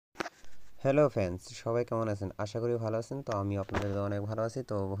Hello friends, সবাই কেমন আছেন? আশা করি ভালো আছেন। তো আমি আপনাদের অনেক ভালো আছি।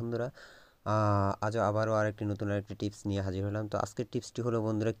 তো বন্ধুরা, আজও আবারও আরেকটি টিপস নিয়ে হাজির হলাম। তো আজকের টিপসটি হলো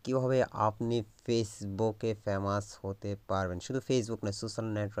বন্ধুরা, কীভাবে আপনি ফেসবুকে ফেমাস হতে পারবেন। শুধু ফেসবুক নয়, সোশ্যাল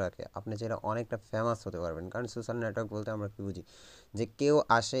নেটওয়ার্কে আপনি চাইলে অনেকটা ফেমাস হতে পারবেন। কারণ সোশ্যাল নেটওয়ার্ক বলতে আমরা কী বুঝি, যে কেউ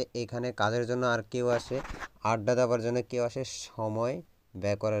আসে এখানে কাজের জন্য, আর কেউ আসে আড্ডা দেওয়ার জন্য, কেউ আসে সময়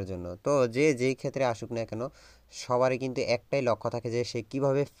ব্যয় করার জন্য। তো যে যেই ক্ষেত্রে আসুক না কেন, সবারই কিন্তু একটাই লক্ষ্য থাকে যে সে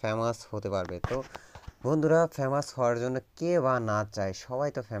কিভাবে ফেমাস হতে পারবে। তো বন্ধুরা, ফেমাস হওয়ার জন্য কে বা না চায়, সবাই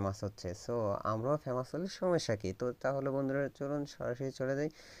তো ফেমাস হচ্ছে। সো আমরাও ফেমাস হলে সমস্যা কী? তো তাহলে বন্ধুরা, চলুন সরাসরি চলে যাই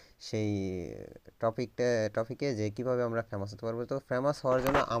সেই টপিকে, যে কিভাবে আমরা ফেমাস হতে পারবো। তো ফেমাস হওয়ার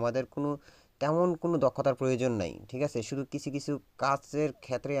জন্য আমাদের তেমন কোনো দক্ষতার প্রয়োজন নাই, ঠিক আছে? শুধু কিছু কিছু কাজের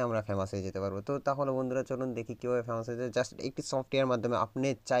ক্ষেত্রে আমরা ফেমাস হয়ে যেতে পারবো। তো তাহলে বন্ধুরা, চলুন দেখি কীভাবে ফেমাস হয়ে যায়। জাস্ট একটি সফটওয়্যার মাধ্যমে আপনি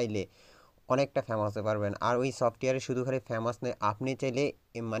চাইলে অনেকটা ফেমাস হতে পারবেন। আর ওই সফটওয়্যারে শুধু খালি ফেমাস নয়, আপনি চাইলে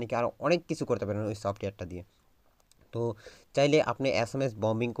মানে কি আরও অনেক কিছু করতে পারেন ওই সফটওয়্যারটা দিয়ে। তো চাইলে আপনি এসএমএস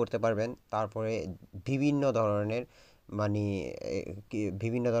বম্বিং করতে পারবেন। তারপরে বিভিন্ন ধরনের মানে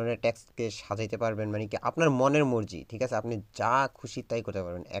বিভিন্ন ধরনের টেক্সটকে সাজাইতে পারবেন, মানে কি আপনার মনের মর্জি, ঠিক আছে? আপনি যা খুশি তাই করতে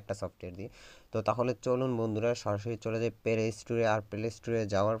পারবেন একটা সফটওয়্যার দিয়ে। তো তাহলে চলুন বন্ধুরা, সরাসরি চলে যাই প্লে স্টোরে। আর প্লে স্টোরে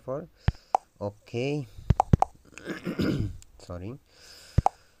যাওয়ার পর ওকে, সরি,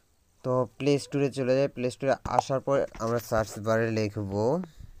 তো প্লে স্টোরে চলে যাই। প্লে স্টোরে আসার পর আমরা সার্চ বারে লিখব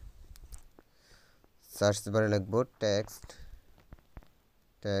text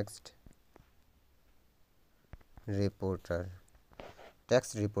text reporter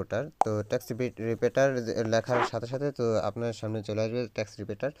text reporter. তো টেক্সট রিপোর্টার লেখার সাথে সাথে তো আপনার সামনে চলে আসবে টেক্সট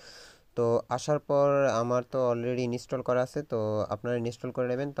রিপোর্টার। তো আসার পর আমার তো অলরেডি ইনস্টল করা আছে, তো আপনারা ইনস্টল করে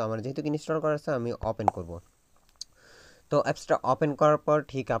নেবেন। তো আমার যেহেতু ইনস্টল করা আছে, আমি ওপেন করব। তো অ্যাপসটা ওপেন করার পর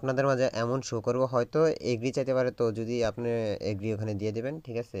ঠিক আপনাদের মাঝে এমন শো করবো, হয়তো এগ্রি চাইতে পারে। তো যদি আপনি এগ্রি ওখানে দিয়ে দেবেন,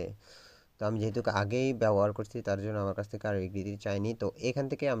 ঠিক আছে? তো আমি যেহেতু আগেই ব্যবহার করছি, তার জন্য আমার কাছ থেকে আর এগ্রি দিতে চাইনি। তো এখান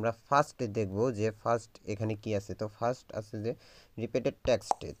থেকে আমরা ফার্স্ট দেখব যে ফার্স্ট এখানে কি আছে। তো ফার্স্ট আছে যে রিপিটেড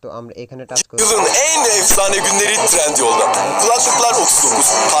টেক্সট। তো আমরা এখানে টাচ করব। Yılın en efsane günleri Trendyol'da. Kulaklıklar 39,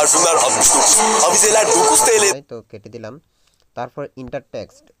 parfümler 69, avizeler 9 TL. তো কেটে দিলাম। তারপর ইন্টার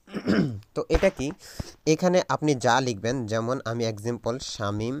টেক্সট। তো এটা কি, এখানে আপনি যা লিখবেন, যেমন আমি এক্সাম্পল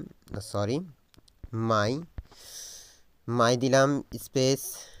শামিম, সরি, মাই মাই দিলাম, space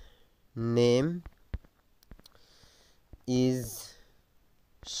name is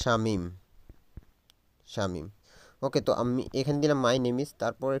Shamim Shamim ওকে। তো আমি এখানে দিলাম মাই নেম ইজ,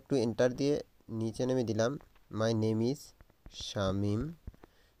 তারপর একটু এন্টার দিয়ে নিচে নেমে দিলাম মাই নেম ইজ শামিম,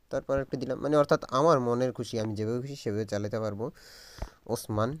 তারপর একটু দিলাম, মানে অর্থাৎ আমার মনের খুশি, আমি যেভাবে খুশি সেভাবে চালাতে পারবো।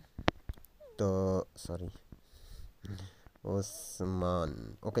 ওসমান, তো sorry, Osman,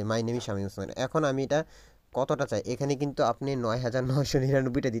 okay, my name is Shamim Osman. এখন আমি এটা কতটা চাই, এখানে কিন্তু আপনি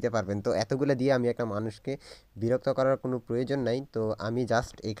 9999টা দিতে পারবেন। তো এতগুলো দিয়ে আমি একটা মানুষকে বিরক্ত করার কোনো প্রয়োজন নাই। তো আমি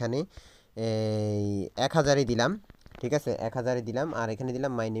জাস্ট এখানে এই 1000ই দিলাম, ঠিক আছে? 1000ই দিলাম, আর এখানে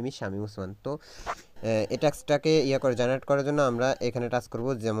দিলাম my name is Shamim Osman. তো এই টেক্সটটাকে জেনারেট করার জন্য আমরা এখানে টাচ করব,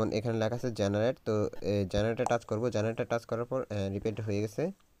 যেমন এখানে লেখা আছে জেনারেট। তো জেনারেটে টাচ করব। জেনারেটে টাচ করার পর রিপিট হয়ে গেছে।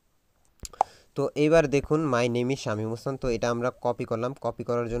 তো এইবার দেখুন my name is Shamim Hossain. তো এটা আমরা কপি করলাম। কপি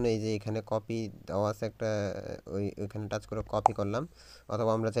করার জন্য এই যে এখানে কপি দেওয়া আছে একটা, ওইখানে টাচ করে কপি করলাম,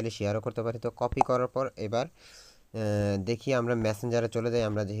 অথবা আমরা চাইলে শেয়ারও করতে পারি। তো কপি করার পর এবার দেখি আমরা মেসেঞ্জারে চলে যাই।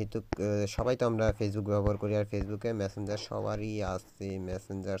 আমরা যেহেতু সবাই তো আমরা ফেসবুক ব্যবহার করি, আর ফেসবুকে মেসেঞ্জার সবারই আছে।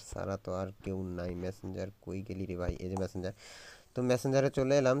 মেসেঞ্জার ছাড়া তো আর কেউ নাই। মেসেঞ্জার কই গেলি রে ভাই? এই যে মেসেঞ্জার। তো মেসেঞ্জারে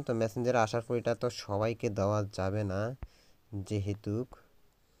চলে এলাম। তো মেসেঞ্জারে আসার পর এটা তো সবাইকে দেওয়া যাবে না, যেহেতু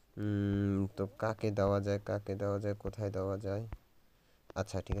তো কাকে দেওয়া যায়, কোথায় দেওয়া যায়?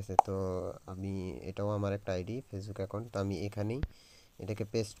 আচ্ছা, ঠিক আছে। তো আমি, এটাও আমার একটা আইডি, ফেসবুক অ্যাকাউন্ট। তো আমি এখানেই এটাকে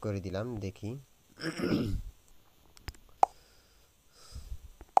পেস্ট করে দিলাম, দেখি।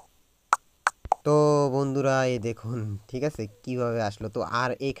 তো বন্ধুরা, এই দেখুন, ঠিক আছে, কিভাবে আসলো। তো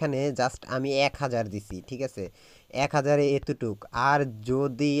আর এখানে জাস্ট আমি 1000 দিছি, ঠিক আছে? 1000-এ এতটুক। আর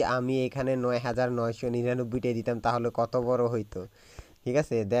যদি আমি এখানে 9999টা দিতাম, তাহলে কত বড় হইতো, ঠিক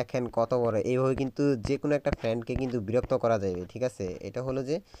আছে? দেখেন কত বড়। এইভাবে কিন্তু যে কোনো একটা ফ্রেন্ডকে কিন্তু বিরক্ত করা যাবে, ঠিক আছে? এটা হলো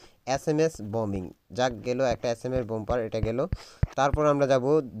যে এসএমএস বম্বিং। যাক, গেল একটা এসএমএস বম্পার, এটা গেল। তারপর আমরা যাব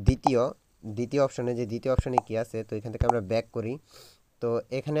দ্বিতীয় দ্বিতীয় অপশনে। যে দ্বিতীয় অপশনে কি আছে, তো এখান থেকে আমরা ব্যাক করি। তো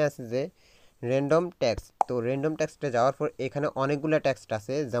এখানে আছে যে র্যান্ডম টেক্সট। তো র্যান্ডম টেক্সটে যাওয়ার পর এখানে অনেকগুলো টেক্সট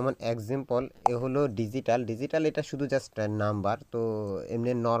আছে, যেমন এক্সাম্পল এ হলো ডিজিটাল, এটা শুধু জাস্ট নাম্বার। তো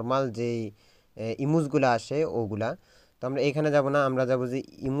এমনি নর্মাল যেই ইমোজগুলো আসে ওগুলা। তো আমরা এখানে যাব না, আমরা যাব যে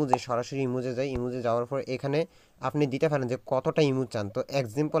ইমোজে, সরাসরি ইমোজে যাই। ইমোজে যাওয়ার পর এখানে আপনি দিতে পারেন যে কতটা ইমোজ চান। তো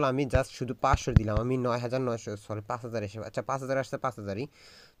এক্সাম্পল আমি জাস্ট শুধু 500 দিলাম। আমি 9900, সরি 5000 এসে, আচ্ছা 5000 আসছে, 5000ই।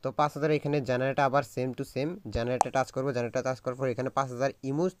 তো 5000 এখানে জেনারেটর আবার same to same generator touch করবো, জেনারেটর টাচ করার পর এখানে 5000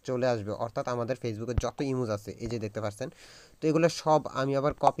 ইমোজ চলে আসবে, অর্থাৎ আমাদের ফেসবুকে যত ইমোজ আছে এই যে দেখতে পাচ্ছেন। তো এগুলো সব আমি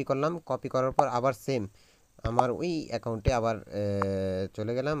আবার কপি করলাম, কপি করার পর আবার সেম আমার ওই অ্যাকাউন্টে আবার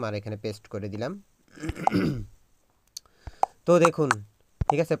চলে গেলাম আর এখানে পেস্ট করে দিলাম। তো দেখুন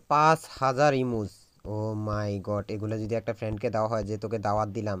ঠিক আছে 5000 ইমোজ। ও মাই গড, এগুলো যদি একটা ফ্রেন্ডকে দেওয়া হয় যে তোকে দাওয়াত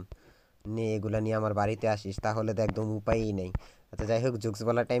দিলাম নে এগুলো নিয়ে আমার বাড়িতে আসিস, তাহলে তো একদম উপায়ই নেই। আচ্ছা যাই হোক, জোকস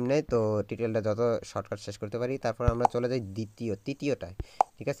বলার টাইম নেই, তো টিউটোরিয়ালটা যত শর্টকাট শেষ করতে পারি। তারপর আমরা চলে যাই তৃতীয়টায়,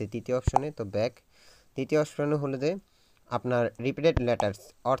 ঠিক আছে, তৃতীয় অপশনে। তো ব্যাক, তৃতীয় অপশনে হলো যে আপনার রিপিটেড লেটার্স,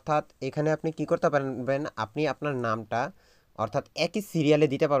 অর্থাৎ এখানে আপনি কি করতে পারবেন, আপনি আপনার নামটা অর্থাৎ একই সিরিয়ালে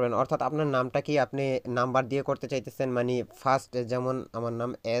দিতে পারবেন। অর্থাৎ আপনার নামটা কি আপনি নাম্বার দিয়ে করতে চাইতেছেন, মানে ফার্স্ট যেমন আমার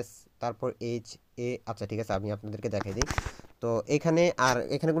নাম এস, তারপর এইচ এ। আচ্ছা ঠিক আছে, আমি আপনাদেরকে দেখাই দিই। তো এখানে আর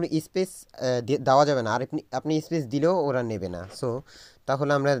এখানে কোনো স্পেস দেওয়া যাবে না, আর আপনি আপনি স্পেস দিলেও ওরা নেবে না। সো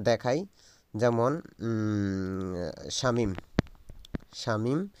তাহলে আমরা দেখাই, যেমন শামিম,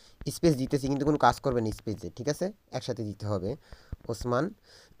 শামিম স্পেস দিতেছি কিন্তু কোনো কাজ করবে না স্পেসে, ঠিক আছে, একসাথে দিতে হবে। ওসমান,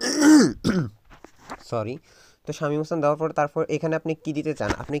 সরি। তো শামীম হোসেন দেওয়ার পর তারপর এখানে আপনি কি দিতে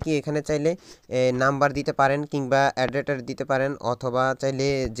চান, আপনি কি এখানে চাইলে নাম্বার দিতে পারেন কিংবা অ্যাড্রেটার দিতে পারেন, অথবা চাইলে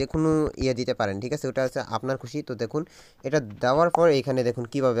যে কোনো ইয়ে দিতে পারেন, ঠিক আছে, ওটা হচ্ছে আপনার খুশি। তো দেখুন এটা দেওয়ার পর এখানে দেখুন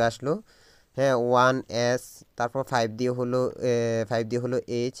কিভাবে আসলো। হ্যাঁ, 1S, তারপর 5 দিয়ে হলো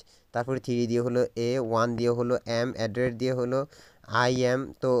এইচ, তারপরে 3 দিয়ে হলো এ, 1 দিয়ে হলো এম, অ্যাড্রেস দিয়ে হলো IM।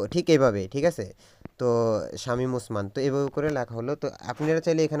 তো ঠিক এইভাবে, ঠিক আছে। তো শামীম ওসমান, তো এভাবে করে লেখা হলো। তো আপনারা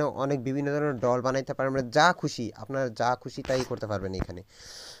চাইলে এখানে অনেক বিভিন্ন ধরনের ডল বানাইতে পারেন, মানে যা খুশি আপনার যা খুশি তাই করতে পারবেন এখানে।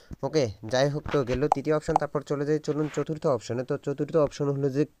 ওকে, যাই হোক, তো গেল তৃতীয় অপশন। তারপর চলে যাই চলুন চতুর্থ অপশনে। তো চতুর্থ অপশন হলো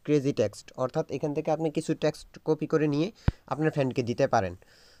যে ক্রেজি টেক্সট, অর্থাৎ এখান থেকে আপনি কিছু টেক্সট কপি করে নিয়ে আপনার ফ্রেন্ডকে দিতে পারেন।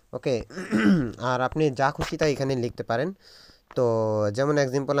 ওকে, আর আপনি যা খুশি তাই এখানে লিখতে পারেন। তো যেমন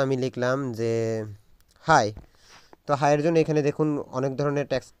এক্সাম্পল আমি লিখলাম যে হাই। তো হাইয়ের জন্য এখানে দেখুন অনেক ধরনের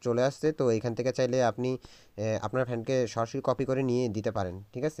টেক্সট চলে আসছে। তো এখান থেকে চাইলে আপনি আপনার ফ্রেন্ডকে সরাসরি কপি করে নিয়ে দিতে পারেন,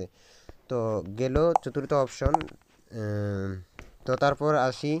 ঠিক আছে। তো গেল চতুর্থ অপশন। তো তারপর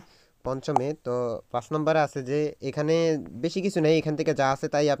আসি পঞ্চমে। তো 5 নম্বরে আছে যে এখানে বেশি কিছু নেই, এখান থেকে যা আছে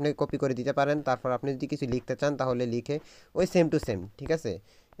তাই আপনি কপি করে দিতে পারেন। তারপর আপনি যদি কিছু লিখতে চান তাহলে লিখে ওই সেম টু সেম, ঠিক আছে,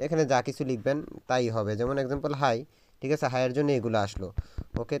 এখানে যা কিছু লিখবেন তাই হবে। যেমন এক্সাম্পল হাই, ঠিক আছে, হাইয়ের জন্য এগুলো আসলো।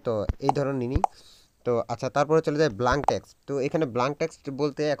 ওকে, তো এই ধরনেরই। তো আচ্ছা, তারপরে চলে যায় ব্ল্যাঙ্ক টেক্সট। তো এখানে ব্ল্যাঙ্ক টেক্সট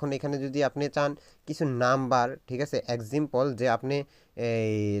বলতে এখন এখানে যদি আপনি চান কিছু নাম্বার, ঠিক আছে, এক্সাম্পল যে আপনি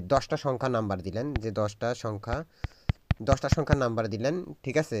এই 10টা সংখ্যা নাম্বার দিলেন, যে 10টা সংখ্যা নাম্বার দিলেন,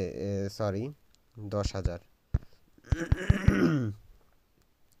 ঠিক আছে, সরি, 10,000,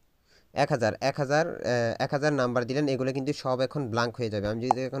 1,000, 1,000, 1,000 নাম্বার দিলেন, এগুলো কিন্তু সব এখন ব্ল্যাঙ্ক হয়ে যাবে। আমি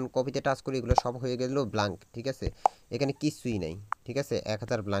যদি এখন কপিতে টাচ করি এগুলো সব হয়ে গেল ব্ল্যাঙ্ক, ঠিক আছে, এখানে কিছুই নেই, ঠিক আছে,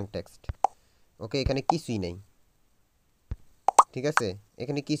 1,000 ব্ল্যাঙ্ক টেক্সট। ওকে, এখানে কিছুই নেই, ঠিক আছে,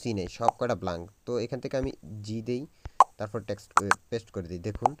 এখানে কিছুই নেই, সব কটা ব্ল্যাঙ্ক। তো এখান থেকে আমি জি দেই, তারপর টেক্সট পেস্ট করে দিই।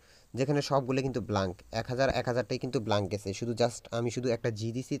 দেখুন যেখানে সবগুলো কিন্তু ব্ল্যাঙ্ক, 1,000টাই কিন্তু ব্ল্যাঙ্ক গেছে, শুধু জাস্ট আমি শুধু একটা জি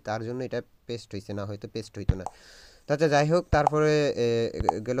দিছি তার জন্য এটা পেস্ট হয়েছে, না হয়তো পেস্ট হইতো না। তো আচ্ছা যাই হোক, তারপরে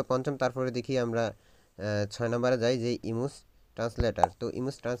গেল পঞ্চম। তারপরে দেখি আমরা 6 নম্বরে যাই, যে ইমোজ ট্রান্সলেটার। তো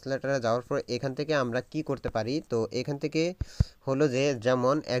ইমোজ ট্রান্সলেটারে যাওয়ার পর এখান থেকে আমরা কি করতে পারি, তো এখান থেকে হলো যে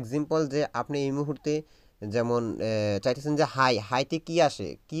যেমন এক্সাম্পল যে আপনি এই মুহূর্তে যেমন চাইতেছেন যে হাই, হাইতে কি আসে,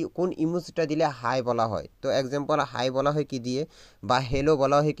 কি কোন ইমোজিটা দিলে হাই বলা হয়। তো এক্সাম্পল হাই বলা হয় কি দিয়ে, বা হেলো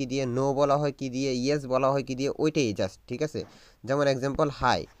বলা হয় কি দিয়ে, নো বলা হয় কি দিয়ে, ইয়েস বলা হয় কি দিয়ে, ওইটাই জাস্ট, ঠিক আছে। যেমন এক্সাম্পল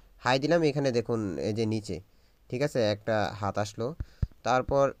হাই, হাই দিলাম, এখানে দেখুন এই যে নিচে, ঠিক আছে, একটা হাত আসলো।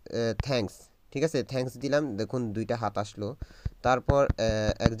 তারপর থ্যাঙ্কস, ঠিক আছে, থ্যাঙ্কস দিলাম, দেখুন 2টা হাত আসলো। তারপর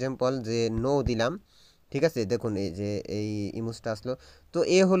এক্সাম্পল যে নো দিলাম, ঠিক আছে, দেখুন এই যে এই ইমোজটা আসলো। তো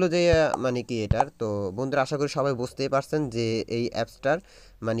এ হলো যে মানে কি এটার। তো বন্ধুরা আশা করি সবাই বুঝতেই পারছেন যে এই অ্যাপসটার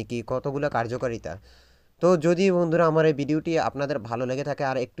মানে কি কতগুলো কার্যকারিতা। তো যদি বন্ধুরা আমার এই ভিডিওটি আপনাদের ভালো লেগে থাকে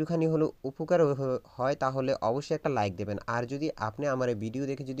আর একটুখানি হলেও উপকার হয় তাহলে অবশ্যই একটা লাইক দেবেন। আর যদি আপনি আমার এই ভিডিও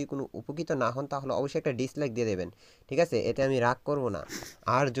দেখে যদি কোনো উপকৃত না হন তাহলে অবশ্যই একটা ডিসলাইক দিয়ে দেবেন, ঠিক আছে, এতে আমি রাগ করব না।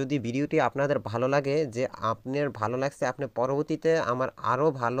 আর যদি ভিডিওটি আপনাদের ভালো লাগে, যে আপনার ভালো লাগছে, আপনি পরবর্তীতে আমার আরও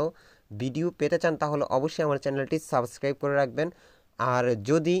ভালো ভিডিও পেতে চান, তাহলে অবশ্যই আমার চ্যানেলটি সাবস্ক্রাইব করে রাখবেন। আর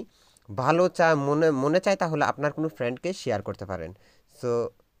যদি ভালো মনে মনে চায় তাহলে আপনার কোনো ফ্রেন্ডকে শেয়ার করতে পারেন। সো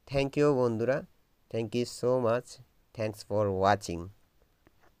থ্যাংক ইউ বন্ধুরা, thank you so much, thanks for watching.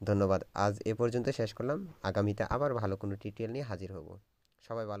 ধন্যবাদ, আজ এ পর্যন্ত শেষ করলাম। আগামীতে আবার ভালো কোনো টিউটোরিয়াল নিয়ে হাজির হব।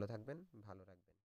 সবাই ভালো থাকবেন, ভালো রাখবেন।